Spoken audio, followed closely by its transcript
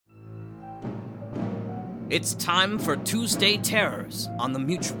It's time for Tuesday Terrors on the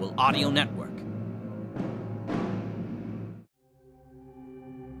Mutual Audio Network.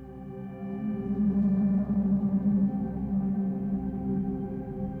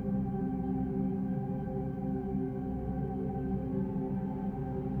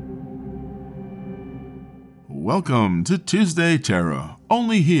 Welcome to Tuesday Terror,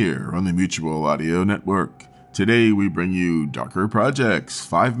 only here on the Mutual Audio Network. Today we bring you Darker Projects,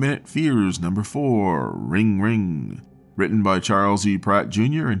 5 Minute Fears number 4, Ring Ring. Written by Charles E. Pratt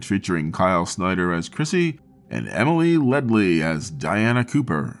Jr. and featuring Kyle Snyder as Chrissy and Emily Ledley as Diana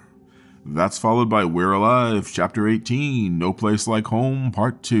Cooper. That's followed by We're Alive, Chapter 18, No Place Like Home,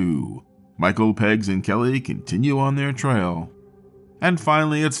 Part 2. Michael, Peggs, and Kelly continue on their trail. And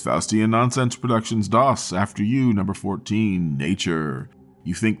finally, it's Faustian Nonsense Productions' DOS, After You, number 14, Nature.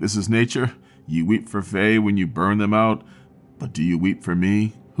 You think this is nature? You weep for Faye when you burn them out, but do you weep for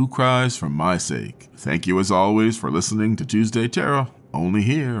me? Who cries for my sake? Thank you as always for listening to Tuesday Terror, only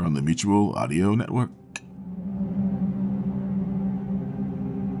here on the Mutual Audio Network.